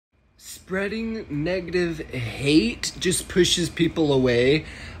Spreading negative hate just pushes people away.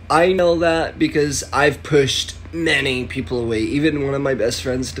 I know that because I've pushed many people away. Even one of my best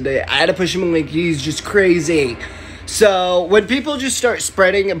friends today, I had to push him away. He's just crazy. So when people just start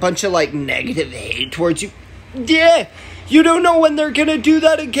spreading a bunch of negative hate towards you, yeah, you don't know when they're gonna do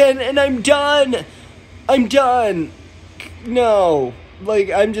that again, and I'm done. No.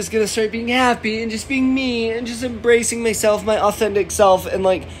 I'm just gonna start being happy and just being me and just embracing myself, my authentic self,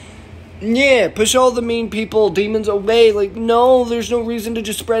 and push all the mean people, demons away. No, there's no reason to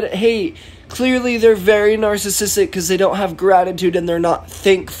just spread hate. Clearly, they're very narcissistic because they don't have gratitude and they're not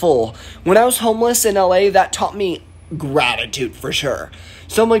thankful. When I was homeless in LA, that taught me gratitude for sure.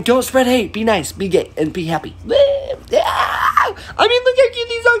 So I'm don't spread hate, be nice, be gay, and be happy. Look how cute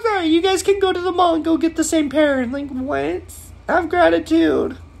these dogs are. You guys can go to the mall and go get the same pair. And what? Have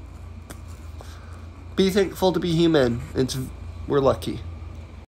gratitude. Be thankful to be human. We're lucky.